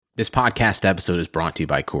This podcast episode is brought to you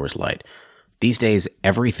by Coors Light. These days,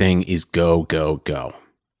 everything is go, go, go.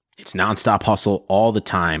 It's nonstop hustle all the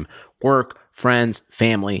time. Work, friends,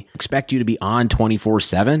 family expect you to be on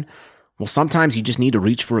 24/7. Well, sometimes you just need to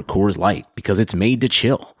reach for a Coors Light because it's made to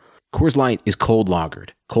chill. Coors Light is cold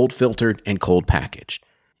lagered, cold filtered, and cold packaged.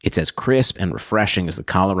 It's as crisp and refreshing as the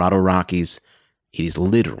Colorado Rockies. It is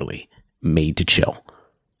literally made to chill.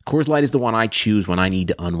 Coors Light is the one I choose when I need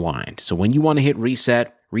to unwind. So when you want to hit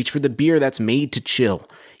reset, reach for the beer that's made to chill.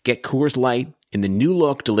 Get Coors Light in the new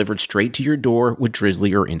look delivered straight to your door with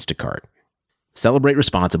Drizzly or Instacart. Celebrate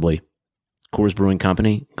responsibly. Coors Brewing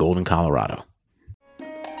Company, Golden, Colorado.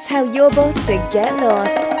 Tell your boss to get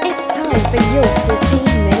lost. It's time for your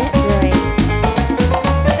 15-minute break.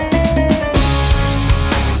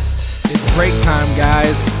 It's break time,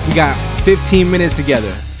 guys. We got 15 minutes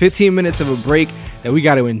together. 15 minutes of a break that we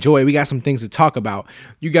got to enjoy. We got some things to talk about.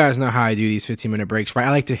 You guys know how I do these 15-minute breaks, right?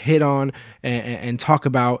 I like to hit on and talk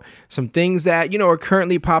about some things that, are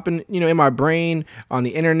currently popping, in my brain, on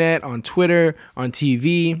the internet, on Twitter, on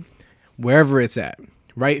TV, wherever it's at,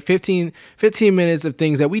 right? 15 minutes of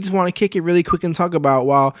things that we just want to kick it really quick and talk about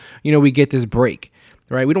while, we get this break,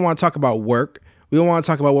 right? We don't want to talk about work. We don't want to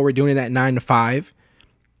talk about what we're doing in that 9 to 5.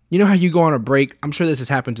 You know how you go on a break? I'm sure this has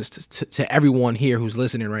happened to everyone here who's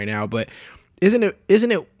listening right now, but isn't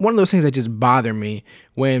it one of those things that just bother me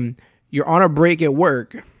when you're on a break at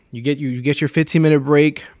work, you get your 15-minute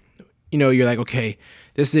break, you're like, okay,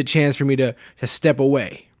 this is a chance for me to step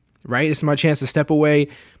away, right? This is my chance to step away,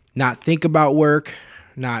 not think about work,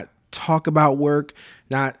 not talk about work,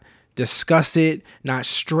 not discuss it, not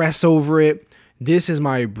stress over it. This is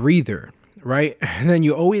my breather, right? And then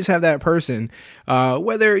you always have that person,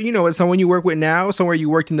 whether, it's someone you work with now, somewhere you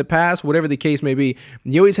worked in the past, whatever the case may be,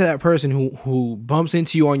 you always have that person who bumps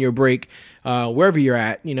into you on your break, wherever you're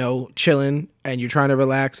at, chilling and you're trying to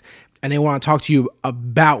relax, and they want to talk to you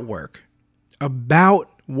about work.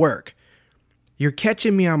 You're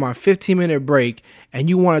catching me on my 15-minute break and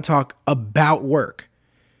you want to talk about work.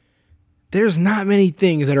 There's not many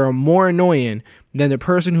things that are more annoying than the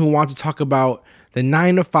person who wants to talk about the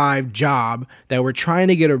 9 to 5 job that we're trying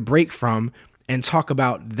to get a break from and talk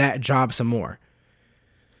about that job some more.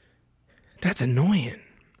 That's annoying.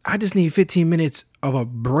 I just need 15 minutes of a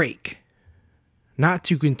break, not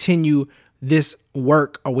to continue this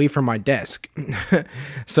work away from my desk.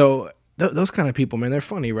 So those kind of people, man, they're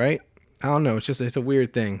funny, right? I don't know. It's a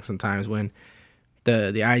weird thing sometimes when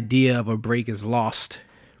the idea of a break is lost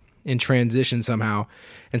in transition somehow,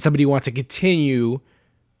 and somebody wants to continue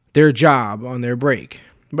their job on their break.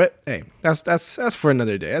 But hey, that's for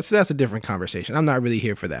another day. That's a different conversation. I'm not really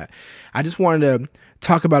here for that. I just wanted to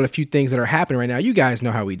talk about a few things that are happening right now. You guys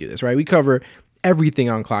know how we do this, right? We cover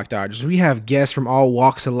everything on Clock Dodgers. We have guests from all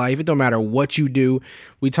walks of life. It don't matter what you do.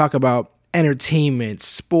 We talk about entertainment,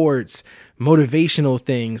 sports, motivational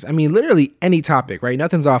things. I mean, literally any topic, right?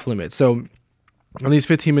 Nothing's off limits. So on these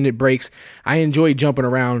 15-minute breaks, I enjoy jumping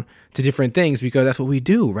around to different things because that's what we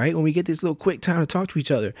do, right? When we get this little quick time to talk to each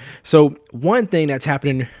other. So one thing that's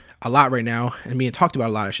happening a lot right now, and being talked about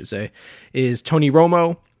a lot, I should say, is Tony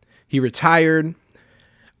Romo. He retired.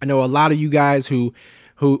 I know a lot of you guys who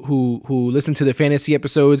listen to the fantasy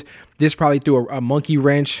episodes, this probably threw a monkey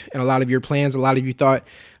wrench in a lot of your plans. A lot of you thought,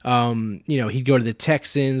 he'd go to the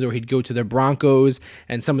Texans or he'd go to the Broncos,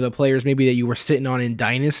 and some of the players maybe that you were sitting on in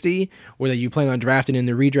Dynasty or that you plan on drafting in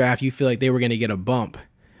the redraft, you feel like they were going to get a bump.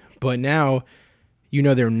 But now,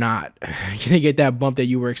 they're not going to get that bump that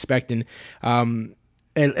you were expecting,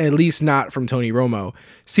 at least not from Tony Romo.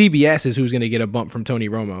 CBS is who's going to get a bump from Tony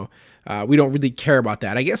Romo. We don't really care about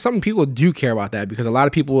that. I guess some people do care about that because a lot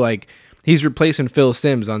of people he's replacing Phil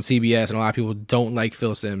Simms on CBS, and a lot of people don't like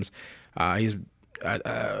Phil Simms. He's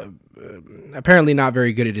apparently not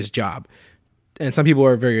very good at his job, and some people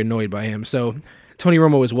are very annoyed by him. So Tony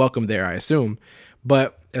Romo is welcome there, I assume.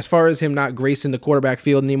 But as far as him not gracing the quarterback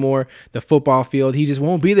field anymore, the football field, he just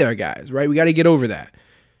won't be there, guys, right? We got to get over that.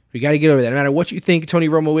 No matter what you think Tony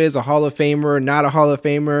Romo is, a Hall of Famer, not a Hall of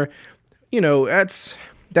Famer,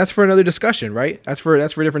 that's for another discussion, right? That's for a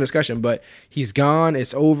different discussion. But he's gone.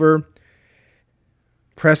 It's over.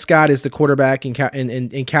 Prescott is the quarterback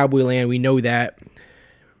in Cowboy land. We know that.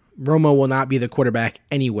 Romo will not be the quarterback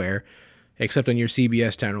anywhere except on your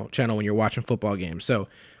CBS channel when you're watching football games. So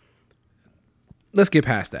let's get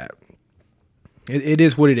past that. It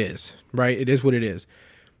is what it is, right? It is what it is.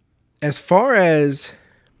 As far as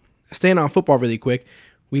staying on football really quick,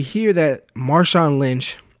 we hear that Marshawn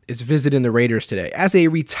Lynch is visiting the Raiders today as a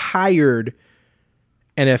retired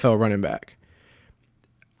NFL running back.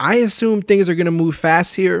 I assume things are going to move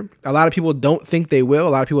fast here. A lot of people don't think they will. A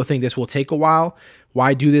lot of people think this will take a while.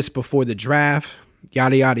 Why do this before the draft?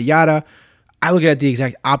 Yada, yada, yada. I look at it the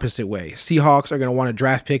exact opposite way. Seahawks are going to want a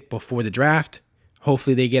draft pick before the draft.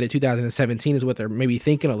 Hopefully they get it 2017 is what they're maybe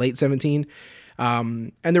thinking, a late 17.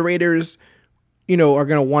 And the Raiders, are going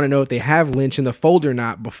to want to know if they have Lynch in the fold or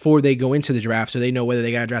not before they go into the draft, so they know whether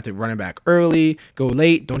they got to draft a running back early, go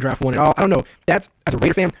late, don't draft one at all. I don't know. That's, as a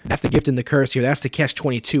Raider fan, that's the gift and the curse here. That's the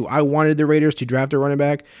catch-22. I wanted the Raiders to draft a running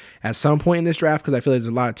back at some point in this draft because I feel like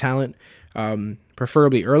there's a lot of talent,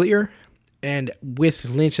 preferably earlier. And with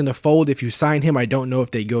Lynch in the fold, if you sign him, I don't know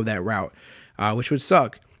if they go that route, which would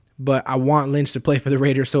suck. But I want Lynch to play for the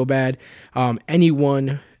Raiders so bad.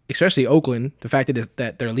 Anyone, especially Oakland, the fact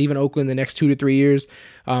that they're leaving Oakland the next 2 to 3 years,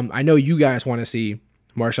 I know you guys want to see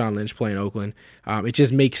Marshawn Lynch play in Oakland. It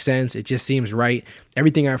just makes sense. It just seems right.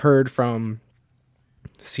 Everything I've heard from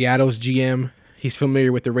Seattle's GM, he's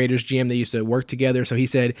familiar with the Raiders GM. They used to work together, so he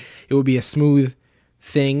said it would be a smooth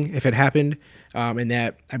thing if it happened. And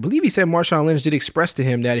that I believe he said Marshawn Lynch did express to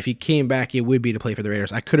him that if he came back, it would be to play for the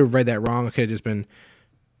Raiders. I could have read that wrong. I could have just been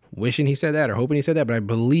wishing he said that or hoping he said that, but I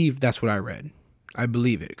believe that's what I read. I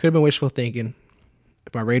believe it. Could have been wishful thinking.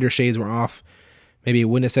 If my Raider shades were off, maybe it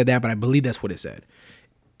wouldn't have said that, but I believe that's what it said.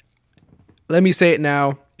 Let me say it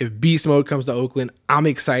now. If Beast Mode comes to Oakland, I'm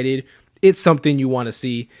excited. It's something you want to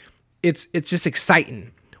see. It's just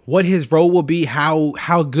exciting. What his role will be,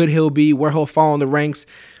 how good he'll be, where he'll fall in the ranks.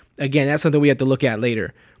 Again, that's something we have to look at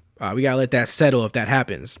later. We got to let that settle if that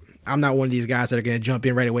happens. I'm not one of these guys that are going to jump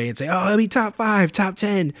in right away and say, oh, he'll be top 5, top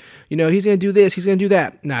 10. He's going to do this, he's going to do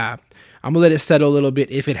that. Nah, I'm going to let it settle a little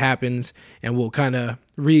bit if it happens, and we'll kind of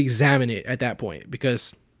re-examine it at that point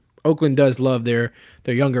because Oakland does love their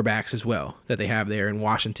younger backs as well that they have there in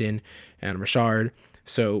Washington and Rashard.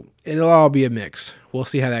 So it'll all be a mix. We'll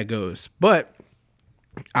see how that goes. But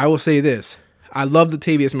I will say this. I love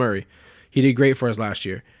Latavius Murray. He did great for us last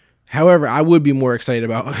year. However, I would be more excited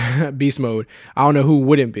about Beast Mode. I don't know who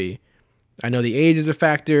wouldn't be. I know the age is a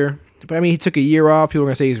factor, but I mean, he took a year off. People are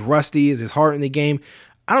going to say he's rusty. Is his heart in the game?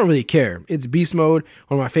 I don't really care. It's Beast Mode,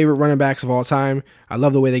 one of my favorite running backs of all time. I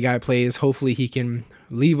love the way the guy plays. Hopefully he can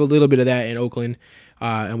leave a little bit of that in Oakland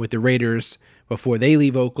and with the Raiders before they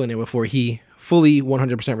leave Oakland and before he fully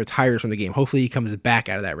 100% retires from the game. Hopefully he comes back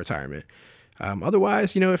out of that retirement.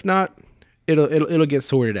 Otherwise, if not, it'll get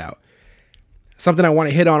sorted out. Something I want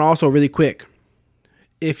to hit on also really quick.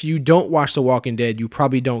 If you don't watch The Walking Dead, you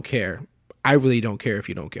probably don't care. I really don't care if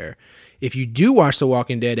you don't care. If you do watch The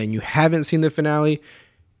Walking Dead and you haven't seen the finale,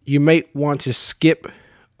 you might want to skip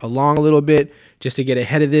along a little bit just to get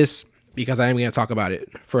ahead of this because I am going to talk about it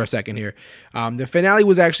for a second here. The finale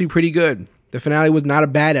was actually pretty good. The finale was not a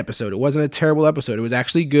bad episode. It wasn't a terrible episode. It was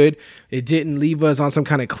actually good. It didn't leave us on some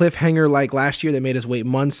kind of cliffhanger like last year that made us wait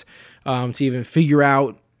months to even figure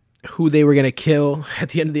out who they were going to kill at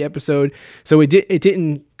the end of the episode. So it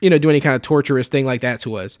didn't, do any kind of torturous thing like that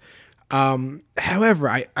to us. However,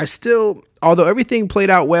 I still, although everything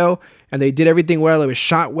played out well and they did everything well, it was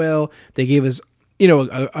shot well, they gave us,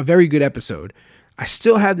 a very good episode. I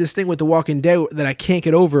still have this thing with The Walking Dead that I can't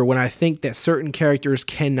get over when I think that certain characters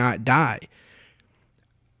cannot die.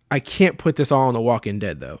 I can't put this all on The Walking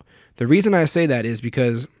Dead though. The reason I say that is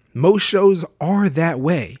because most shows are that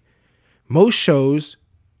way. Most shows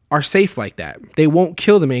are safe like that. They won't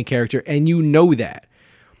kill the main character, and you know that.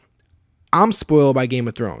 I'm spoiled by Game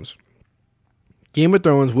of Thrones. Game of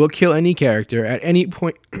Thrones will kill any character at any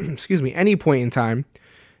point, any point in time,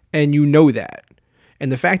 and you know that.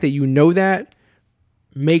 And the fact that you know that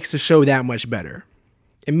makes the show that much better.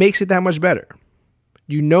 It makes it that much better.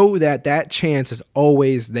 You know that chance is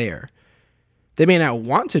always there. They may not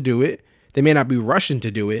want to do it. They may not be rushing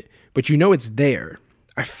to do it, but you know it's there.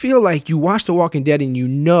 I feel like you watch The Walking Dead and you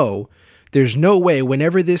know there's no way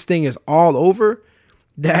whenever this thing is all over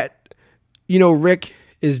that, Rick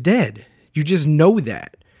is dead. You just know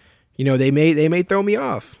that. They may throw me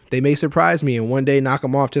off. They may surprise me and one day knock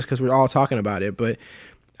them off just because we're all talking about it. But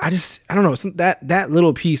I don't know. That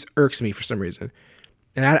little piece irks me for some reason.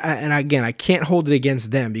 And again, I can't hold it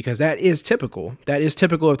against them because that is typical. That is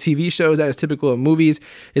typical of TV shows. That is typical of movies.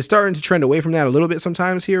 It's starting to trend away from that a little bit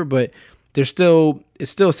sometimes here, but it still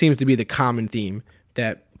seems to be the common theme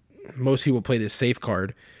that most people play this safe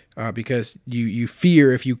card because you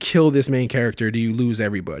fear if you kill this main character, do you lose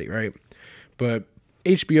everybody, right? But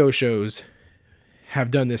HBO shows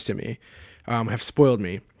have done this to me, have spoiled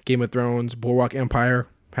me. Game of Thrones, Boardwalk Empire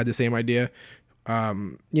had the same idea.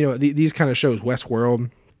 These kind of shows,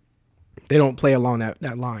 Westworld, they don't play along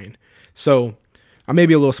that line. So I may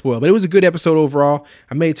be a little spoiled, but it was a good episode overall.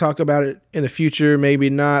 I may talk about it in the future, maybe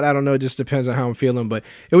not. I don't know. It just depends on how I'm feeling, but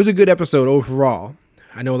it was a good episode overall.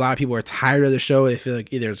 I know a lot of people are tired of the show. They feel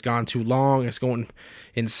like either it's gone too long, it's going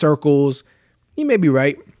in circles. You may be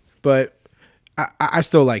right, but I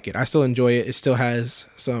still like it. I still enjoy it. It still has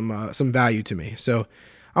some value to me. So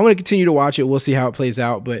I'm going to continue to watch it. We'll see how it plays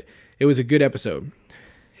out, but it was a good episode.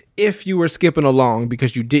 If you were skipping along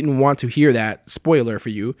because you didn't want to hear that spoiler for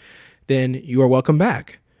you, then you are welcome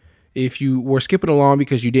back. If you were skipping along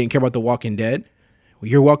because you didn't care about The Walking Dead, well,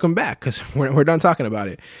 you're welcome back because we're done talking about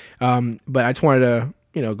it. But I just wanted to,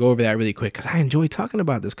 go over that really quick because I enjoy talking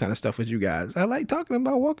about this kind of stuff with you guys. I like talking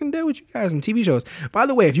about Walking Dead with you guys and TV shows. By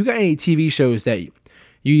the way, if you got any TV shows that you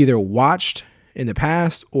either watched in the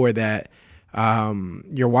past or that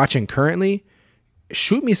you're watching currently,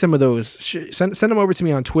 shoot me some of those. Send them over to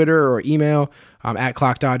me on Twitter or email at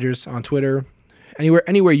Clock Dodgers on Twitter.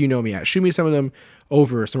 Anywhere you know me at. Shoot me some of them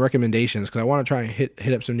over, some recommendations, because I want to try and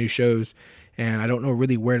hit up some new shows, and I don't know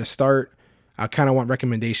really where to start. I kind of want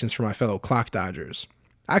recommendations from my fellow Clock Dodgers.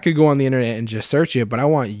 I could go on the internet and just search it, but I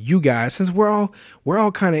want you guys, since we're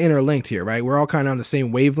all kind of interlinked here, right? We're all kind of on the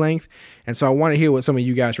same wavelength, and so I want to hear what some of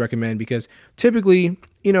you guys recommend, because typically,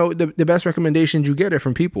 the best recommendations you get are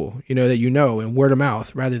from people, that and word of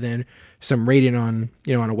mouth, rather than some rating on,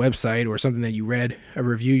 on a website or something that you read, a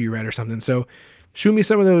review you read or something. So shoot me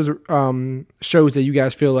some of those shows that you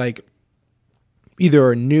guys feel like either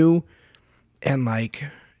are new and like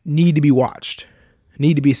need to be watched,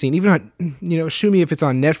 need to be seen. Even on, shoot me if it's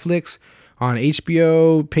on Netflix, on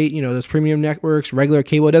HBO, those premium networks, regular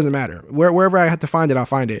cable, it doesn't matter. Wherever I have to find it, I'll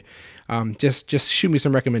find it. Just shoot me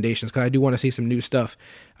some recommendations, because I do want to see some new stuff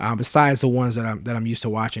besides the ones that I'm used to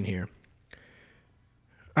watching here.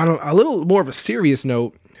 On a little more of a serious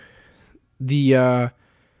note, the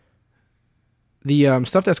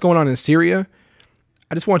stuff that's going on in Syria,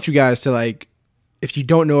 I just want you guys to, if you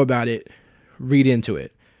don't know about it, read into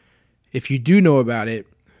it. If you do know about it,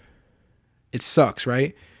 it sucks,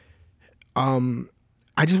 right?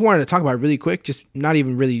 I just wanted to talk about it really quick, just not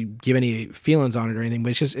even really give any feelings on it or anything,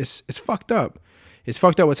 but it's fucked up. It's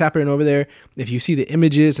fucked up what's happening over there. If you see the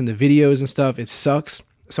images and the videos and stuff, it sucks.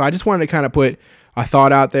 So I just wanted to kind of put a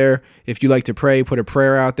thought out there. If you like to pray, put a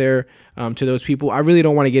prayer out there to those people. I really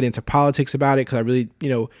don't want to get into politics about it, because I really,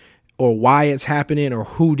 or why it's happening or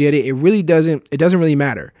who did it. It doesn't really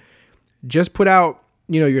matter. Just put out,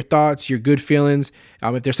 your thoughts, your good feelings.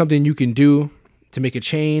 If there's something you can do to make a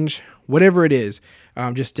change, whatever it is,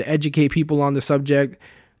 just to educate people on the subject,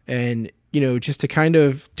 and, just to kind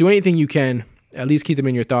of do anything you can, at least keep them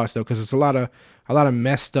in your thoughts, though, because there's a lot of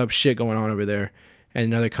messed up shit going on over there and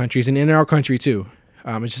in other countries and in our country too.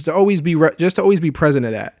 It's just to always be present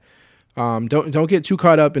at that. Don't get too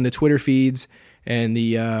caught up in the Twitter feeds and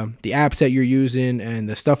the apps that you're using and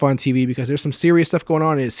the stuff on TV, because there's some serious stuff going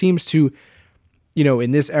on, and it seems to,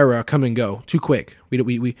 in this era, come and go too quick.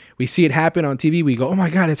 We see it happen on TV. We go, oh my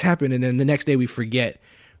God, it's happened. And then the next day we forget,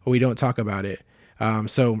 or we don't talk about it.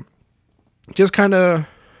 So just kind of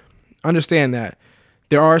understand that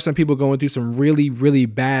there are some people going through some really, really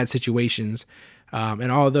bad situations.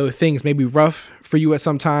 And although things may be rough for you at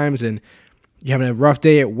some times, and you're having a rough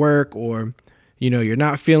day at work, or, you're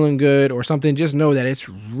not feeling good or something, just know that it's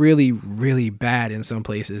really, really bad in some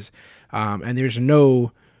places. And there's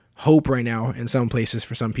no hope right now in some places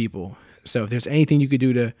for some people. So if there's anything you could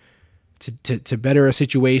do to better a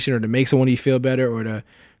situation, or to make someone feel better, or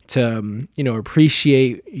to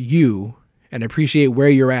appreciate you and appreciate where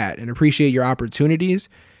you're at and appreciate your opportunities,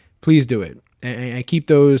 please do it. And keep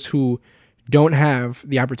those who don't have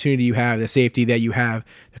the opportunity you have, the safety that you have,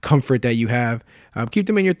 the comfort that you have, keep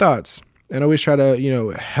them in your thoughts, and always try to,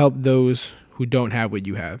 help those who don't have what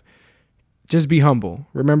you have. Just be humble.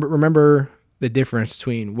 Remember the difference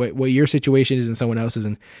between what your situation is and someone else's.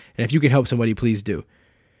 And if you can help somebody, please do.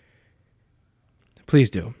 Please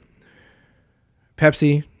do.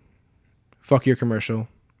 Pepsi, fuck your commercial.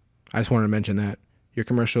 I just wanted to mention that. Your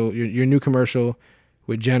commercial, your new commercial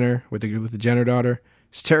with Jenner, with the Jenner daughter,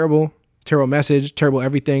 it's terrible. Terrible message, terrible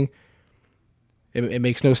everything. It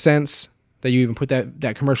makes no sense that you even put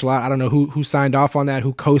that commercial out. I don't know who signed off on that,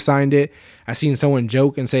 who co-signed it. I seen someone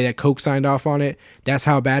joke and say that Coke signed off on it. That's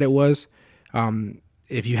how bad it was.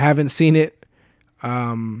 If you haven't seen it, by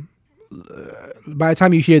the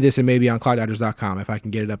time you hear this, it may be on clockdodgers.com. If I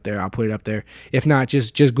can get it up there, I'll put it up there. If not,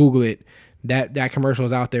 just Google it. That commercial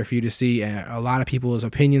is out there for you to see, and a lot of people's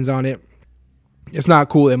opinions on it. It's not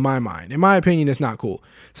cool in my mind. In my opinion, it's not cool.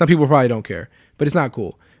 Some people probably don't care, but it's not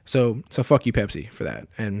cool. So fuck you, Pepsi, for that.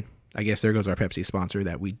 And I guess there goes our Pepsi sponsor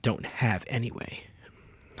that we don't have anyway.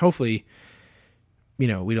 Hopefully, we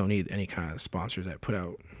don't need any kind of sponsors that put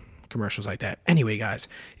out commercials like that. Anyway, guys,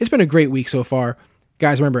 it's been a great week so far.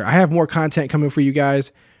 Guys, remember, I have more content coming for you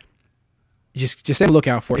guys. just have a look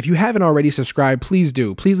out for it. If you haven't already subscribed, please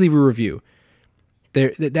do. Please leave a review.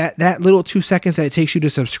 That little 2 seconds that it takes you to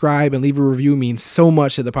subscribe and leave a review means so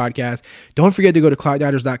much to the podcast. Don't forget to go to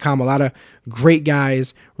clockdodgers.com. A lot of great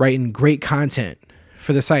guys writing great content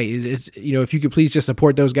for the site. It's, if you could please just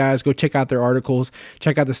support those guys, go check out their articles,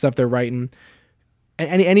 check out the stuff they're writing.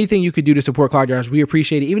 And anything you could do to support Clock Dodgers, we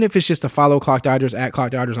appreciate it. Even if it's just to follow Clock Dodgers at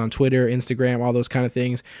Clock Dodgers on Twitter, Instagram, all those kind of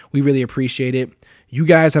things, we really appreciate it. You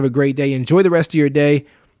guys have a great day. Enjoy the rest of your day.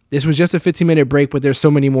 This was just a 15-minute break, but there's so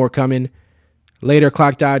many more coming. Later,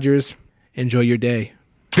 Clock Dodgers. Enjoy your day.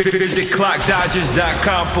 Visit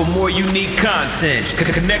ClockDodgers.com for more unique content.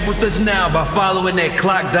 Connect with us now by following at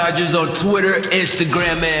Clock Dodgers on Twitter,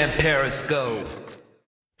 Instagram, and Periscope.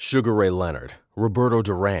 Sugar Ray Leonard, Roberto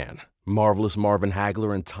Duran, Marvelous Marvin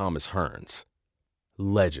Hagler, and Thomas Hearns.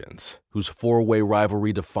 Legends, whose four-way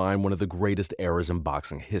rivalry defined one of the greatest eras in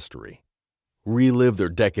boxing history. Relive their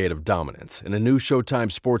decade of dominance in a new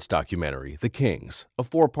Showtime sports documentary, The Kings, a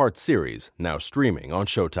 4-part series now streaming on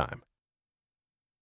Showtime.